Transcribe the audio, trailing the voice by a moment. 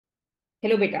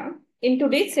Hello, beta. In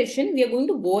today's session, we are going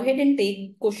to go ahead and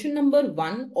take question number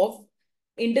 1 of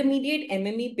Intermediate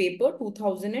MME paper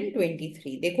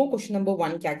 2023. देखो question number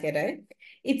 1 क्या कह रहा है.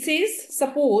 It says,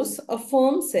 suppose a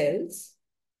firm sells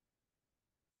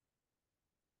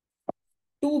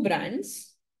two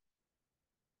brands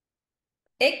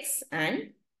X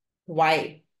and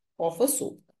Y of a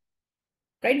soap.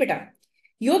 Right, beta?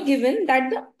 You're given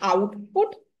that the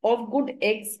output of good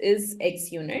X is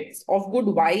X units, of good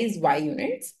Y is Y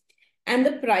units, and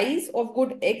the price of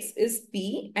good X is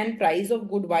P and price of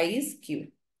good Y is Q.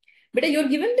 Beta, you're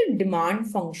given the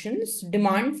demand functions.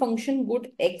 Demand function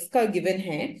good X का given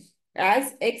है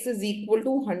as X is equal to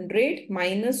 100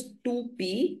 minus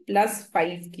 2P plus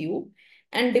 5Q,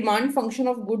 and demand function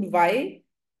of good Y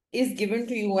is given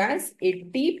to you as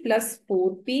 80 plus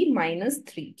 4P minus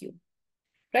 3Q.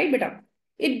 Right, beta?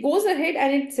 It goes ahead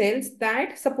and it sells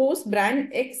that, suppose brand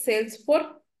X sells for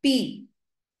P.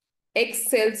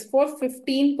 X sells for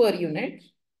 15 per unit.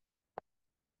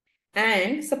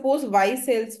 And suppose Y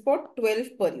sells for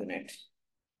 12 per unit.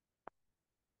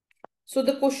 So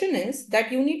the question is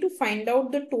that you need to find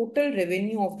out the total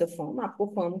revenue of the firm.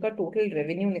 आपको firm का total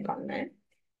revenue निकालना है.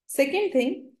 Second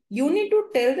thing, you need to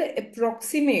tell the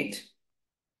approximate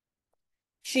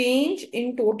change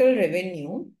in total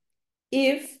revenue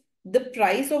if the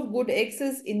price of good X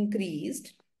is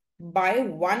increased by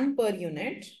 1 per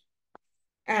unit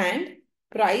and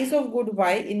price of good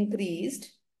Y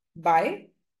increased by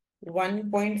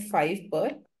 1.5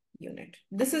 per unit.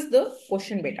 This is the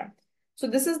question, beta. So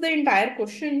this is the entire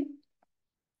question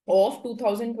of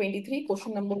 2023.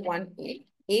 Question number 1A.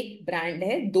 एक brand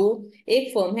है,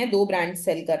 एक firm है, दो brand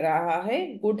cell कर रहा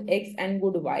है, good x and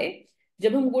good Y.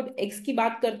 जब हम गुड एक्स की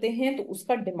बात करते हैं तो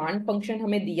उसका डिमांड फंक्शन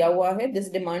हमें दिया हुआ है.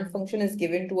 This demand function is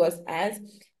given to us as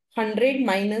 100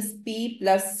 minus P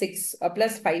plus 6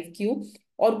 plus 5Q.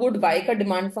 और गुड वाई का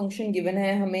डिमांड फंक्शन गिवन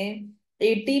है हमें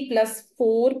 80 प्लस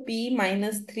 4P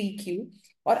माइनस 3Q.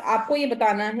 और आपको ये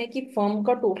बताना है कि फर्म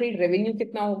का टोटल रेवेन्यू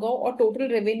कितना होगा और टोटल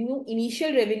रेवेन्यू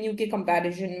इनिशियल रेवेन्यू के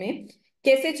कंपैरिजन में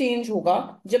कैसे चेंज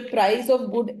होगा जब price of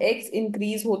good x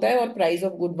increase होता है और प्राइस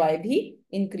ऑफ गुड वाई भी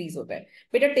इंक्रीज होता है.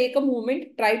 बेटा take a moment,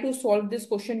 try to solve this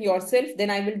question yourself, then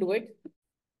I will do it.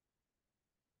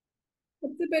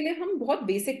 सबसे पहले हम बहुत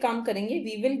बेसिक काम करेंगे.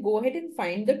 We will go ahead and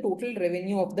find the total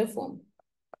revenue of the firm.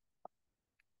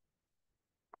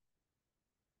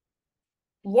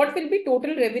 What will be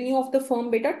total revenue of the firm,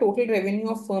 beta? Total revenue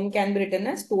of firm can be written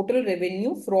as total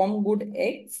revenue from good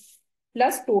X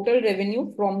plus total revenue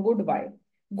from good Y.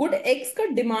 Good X का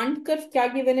demand curve क्या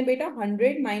given है बेटा?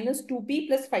 100 minus 2P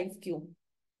plus 5Q.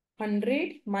 100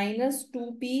 minus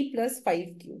 2P plus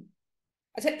 5Q.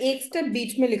 अच्छा, एक step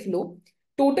बीच में लिख लो.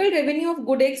 Total revenue of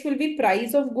good X will be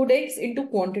price of good X into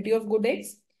quantity of good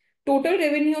X. Total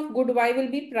revenue of good Y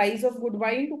will be price of good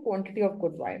Y into quantity of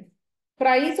good Y.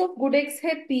 Price of good x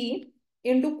है P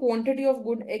into quantity of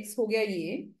good x हो गया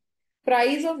ये.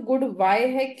 Price of good Y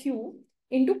है Q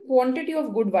into quantity of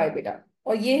good Y, बेटा.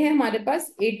 और ये है हमारे पास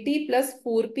 80 plus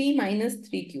 4P minus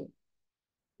 3Q.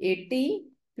 80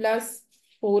 plus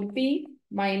 4P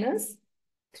minus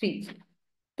 3Q.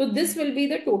 तो this will be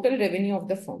the total revenue of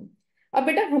the firm. अब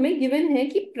बेटा हमें गिवन है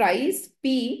कि price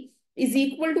P is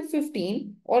equal to 15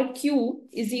 और Q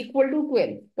is equal to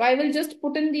 12. So I will just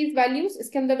put in these values.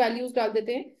 इसके अंदर values डाल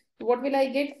देते हैं. So what will I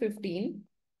get? 15,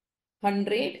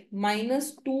 100 minus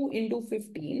 2 into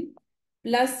 15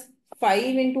 plus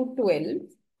 5 into 12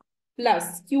 plus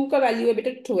Q का value है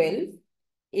बेटा 12,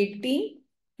 80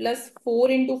 plus 4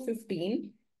 into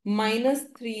 15 minus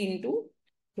 3 into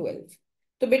 12.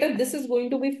 तो बेटा this is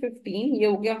going to be 15. ये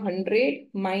हो गया 100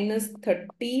 minus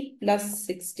 30 plus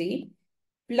 60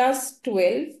 plus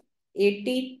 12,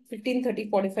 80, 15, 30,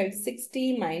 45, 60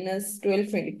 minus 12,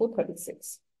 24,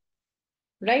 36.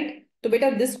 Right? तो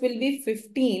बेटा this will be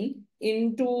 15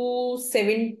 into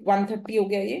 7, 130 हो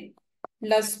गया ये,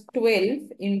 plus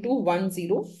 12 into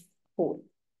 104.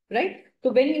 Right?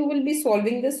 So when you will be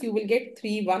solving this, you will get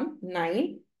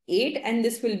 3198 and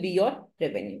this will be your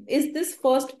revenue. Is this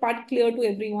first part clear to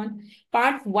everyone?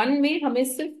 Part 1 में हमें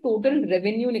सिर्फ total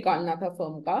revenue निकालना था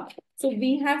firm का. So we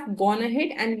have gone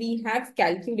ahead and we have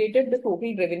calculated the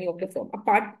total revenue of the firm. अब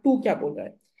part 2 क्या बोल रहा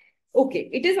है? Okay,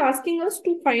 it is asking us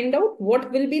to find out what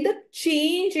will be the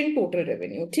change in total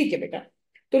revenue. ठीक है बेटा.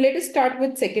 तो let us start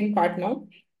with second part now.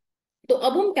 तो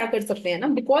अब हम क्या कर सकते हैं ना,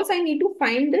 because I need to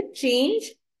find the change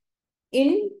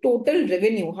in total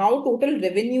revenue, how total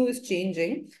revenue is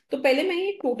changing. तो पहले मैं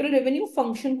ये total revenue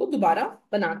function को दोबारा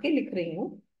बना के लिख रही हूँ.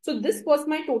 So this was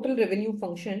my total revenue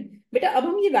function. बेटा अब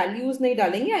हम ये values नहीं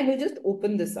डालेंगे. I will just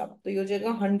open this up. तो ये हो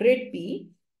जाएगा 100P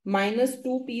minus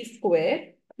 2P square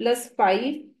plus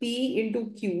 5p into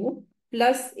Q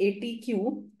plus 80q।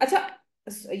 अच्छा,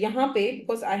 यहाँ पे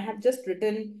because I have just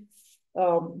written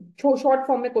short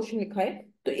form में क्वेश्चन लिखा है,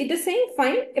 तो it is saying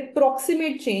find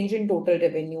approximate change in total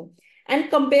revenue and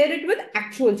compare it with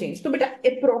actual change. तो बेटा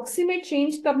approximate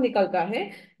change कब निकलता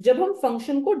है? जब हम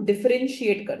फंक्शन को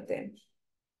डिफरेंशिएट करते हैं,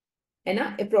 है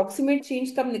ना। अप्रोक्सीमेट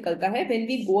चेंज तब निकलता है when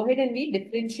we go ahead and we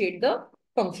differentiate the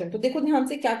function. तो देखो ध्यान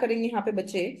से क्या करेंगे यहाँ पे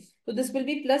बच्चे, तो this will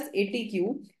be plus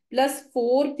 80q plus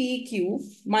 4pq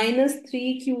minus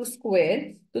 3q square,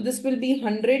 तो this will be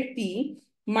 100p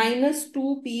minus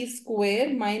 2p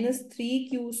square minus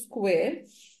 3q square,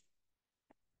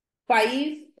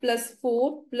 5 plus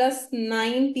 4 plus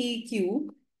 9pq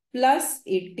plus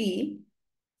 80q।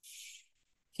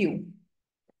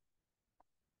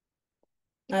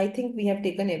 I think we have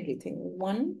taken everything.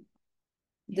 One,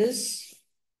 this,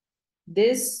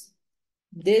 this,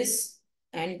 this,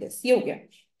 and this. ये हो गया,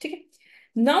 ठीक है।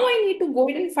 Now I need to go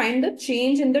ahead and find the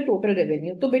change in the total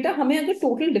revenue. तो बेटा हमें अगर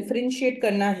total differentiate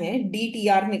करना है,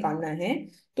 DTR निकालना है,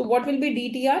 तो what will be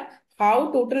DTR? How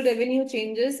total revenue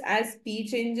changes as P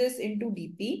changes into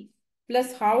DP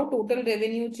plus how total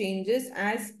revenue changes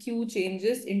as Q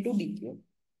changes into DQ.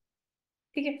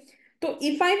 ठीक है। तो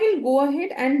if I will go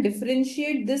ahead and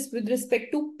differentiate this with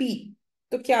respect to P,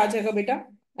 तो क्या आ जाएगा बेटा?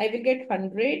 I will get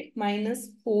 100 minus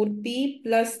 4p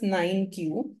plus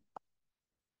 9q,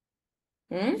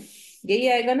 यही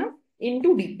आएगा ना,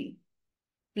 into DP.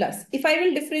 Plus if I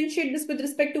will differentiate this with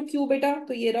respect to q बेटा,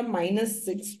 तो ये रहा minus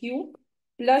 6q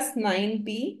plus 9p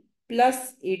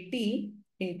plus 80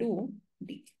 into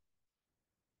D.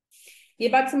 ये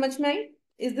बात समझ में आई?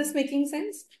 Is this making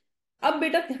sense? अब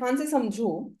बेटा ध्यान से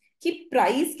समझो कि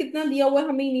प्राइस कितना दिया हुआ है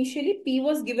हमें initially, p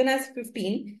was given as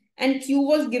 15 and q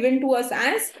was given to us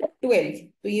as 12,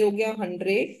 तो ये हो गया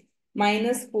 100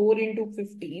 माइनस 4 इंटू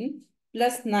 15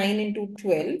 प्लस 9 इंटू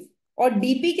 12, और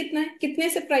dp कितना है, कितने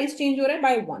से प्राइस चेंज हो रहा है?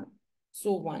 Bye 1,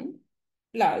 so 1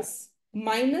 plus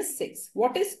minus 6।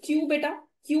 What is q बेटा?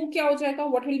 q क्या हो जाएगा?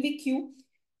 What will be q?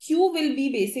 q will be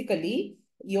basically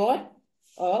your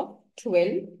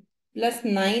 12 plus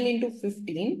 9 into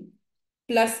 15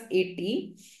 plus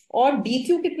 80, और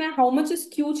dq कितना है? How much is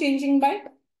q changing bye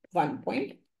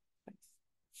 1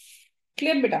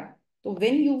 clear बेटा? तो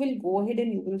when you will go ahead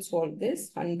and you will solve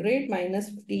this, 100 minus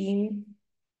 15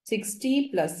 60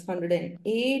 plus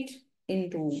 108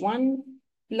 into 1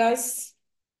 plus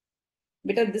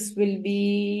बेटा this will be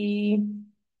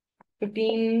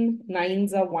 15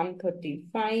 9s are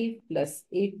 135 plus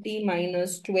 80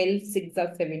 minus 12 6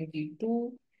 are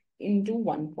 72 into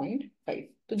 1.5।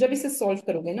 तो जब इसे solve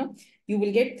करोगे ना, you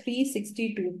will get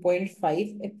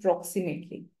 362.5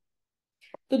 approximately.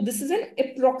 तो this is an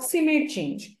approximate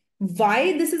change.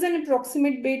 Why this is an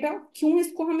approximate बेटा? क्यों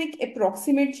इसको हम एक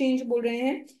अप्रोक्सीमेट चेंज बोल रहे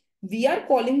हैं? We are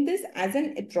calling this as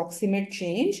an approximate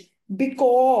change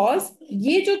because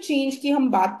ये जो चेंज की हम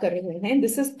बात कर रहे हैं,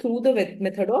 this is through the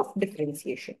method of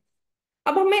differentiation.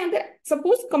 अब हमें अगर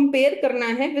सपोज कंपेयर करना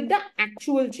है विद द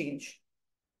एक्चुअल चेंज,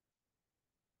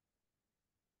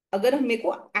 अगर हमें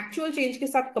को एक्चुअल चेंज के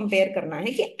साथ कंपेयर करना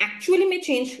है कि एक्चुअली में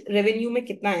चेंज रेवेन्यू में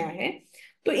कितना आया है,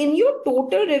 तो in your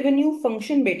total revenue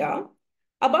function बेटा,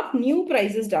 अब आप न्यू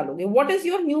प्राइसेस डालोगे। What is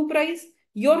your new price?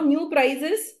 Your new price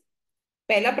is,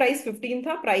 पहला प्राइस 15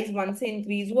 था, प्राइस 1 से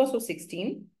इंक्रीज हुआ, सो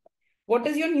 16। What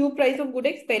is your new price of good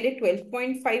X? पहले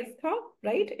 12.5 था,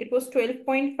 right? It was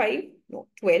 12.5, no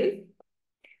 12,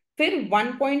 फिर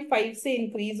 1.5 से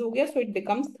इंक्रीज हो गया, so it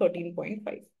becomes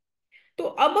 13.5। तो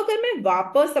अब अगर मैं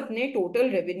वापस अपने टोटल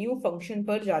रेवेन्यू फंक्शन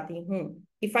पर जाती हूँ,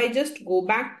 if I just go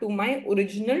back to my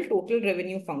original total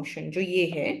revenue function जो ये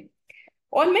है,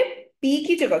 और मैं पी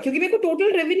की जगह, क्योंकि मेरे को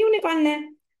टोटल रेवेन्यू निकालना है,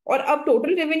 और अब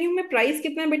टोटल रेवेन्यू में प्राइस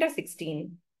कितना है बेटा? 16,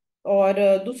 और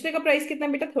दूसरे का प्राइस कितना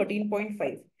है बेटा?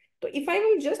 13.5। तो if I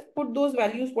will just put those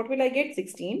values, what will I get?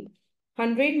 16,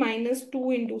 100 minus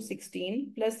 2 into 16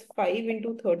 plus 5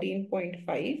 into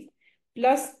 13.5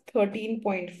 plus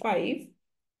 13.5,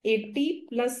 80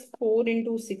 plus 4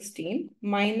 into 16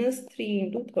 minus 3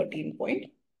 into 13.5।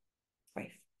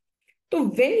 तो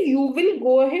when you will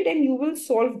go ahead and you will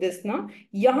solve this ना,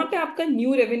 यहां पे आपका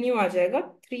new revenue आ जाएगा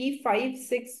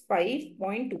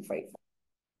 3565.25।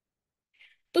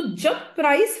 तो जब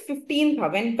price 15 था,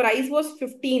 when price was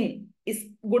 15 इस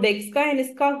गुड एक्स का एंड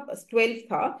इसका 12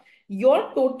 था, your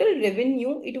total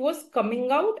revenue it was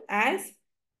coming out as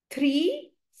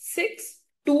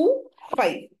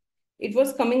 3625। It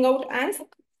was coming out as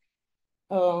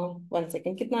 1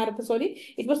 second, कितना आ रहा था? Sorry,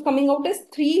 it was coming out as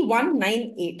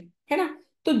 3198, है ना।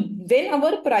 तो when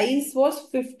our price was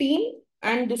 15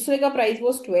 and दूसरे का प्राइस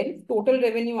वाज 12, टोटल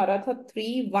रेवेन्यू आ रहा था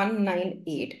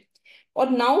 3198। और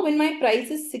now when my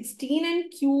price is 16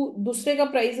 and Q दूसरे का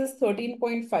price is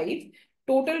 13.5,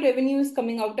 total revenue is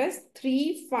coming out as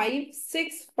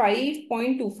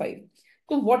 3565.25.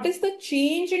 So what is the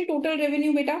change in total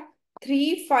revenue beta?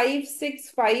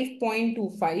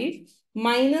 3565.25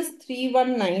 minus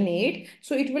 3198.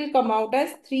 So it will come out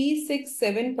as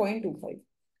 367.25.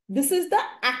 This is the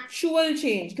actual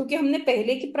change, क्योंकि हमने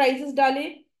पहले के prices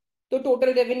डाले तो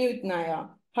total revenue इतना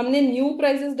आया, हमने new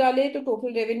prices डाले तो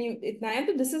टोटल रेवेन्यू इतना है.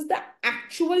 तो this is the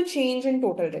actual change in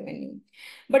total revenue.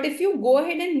 But if you go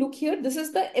ahead and look here, this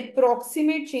is the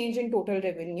approximate change in total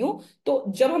revenue. तो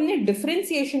जब हमने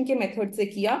डिफरेंशिएशन के मेथड से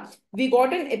किया, we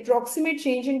got an approximate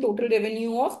change in total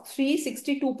revenue of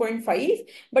 362.5,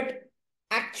 but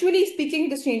actually speaking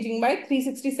it is changing by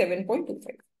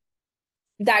 367.25.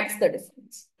 That's the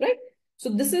difference, right? So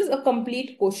this is a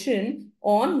complete question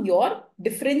on your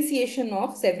differentiation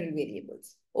of several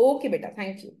variables. Okay, beta,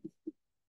 thank you.